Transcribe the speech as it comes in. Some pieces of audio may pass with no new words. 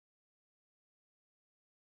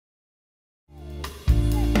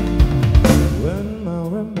When my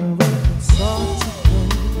remembrance starts to play,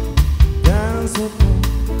 dance with me,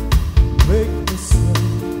 make me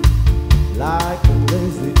sway, like a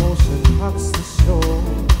lazy ocean hugs the shore.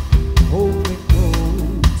 Hold me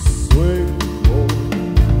close, sway me more,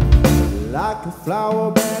 like a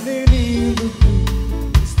flower bending in the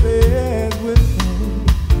breeze. Stay with me,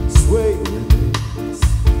 sway with me.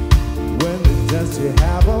 When the dance you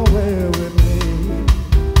have a way with me,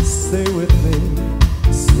 stay with me,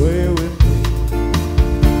 sway with me.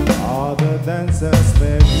 All the dancers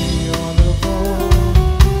may be on the floor,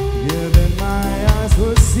 giving my eyes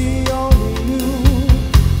will see only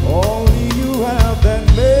you have that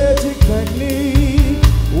magic technique.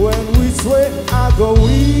 When we sway, I go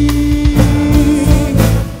weak.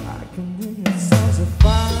 I can hear your sounds of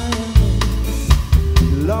fire,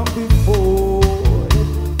 long before it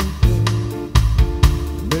begins.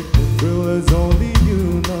 Make me feel as only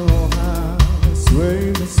you know how.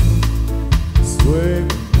 Sway me sweet, sway me.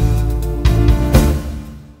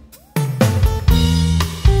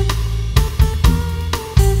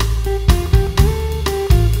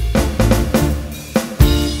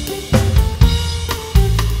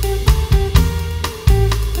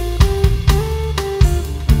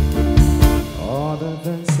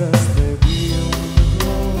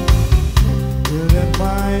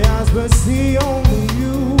 But see only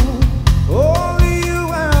you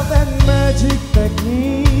have that magic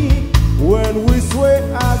technique. When we sway,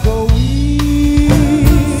 I go weak.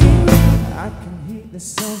 I can hear the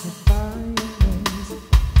sounds of fire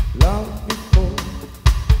long before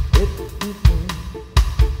it begins.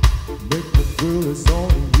 Make me feel as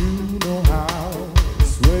only you know how.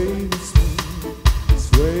 Sway me smooth,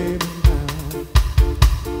 sway me now.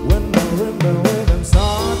 When I remember rhythm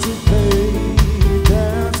starts to play,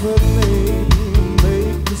 dance with me,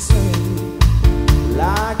 make me sing,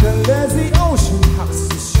 like a lazy ocean hugs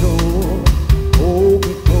the shore. Hold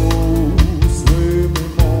me close, sway me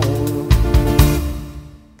more,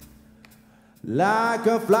 like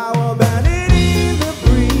a flower bending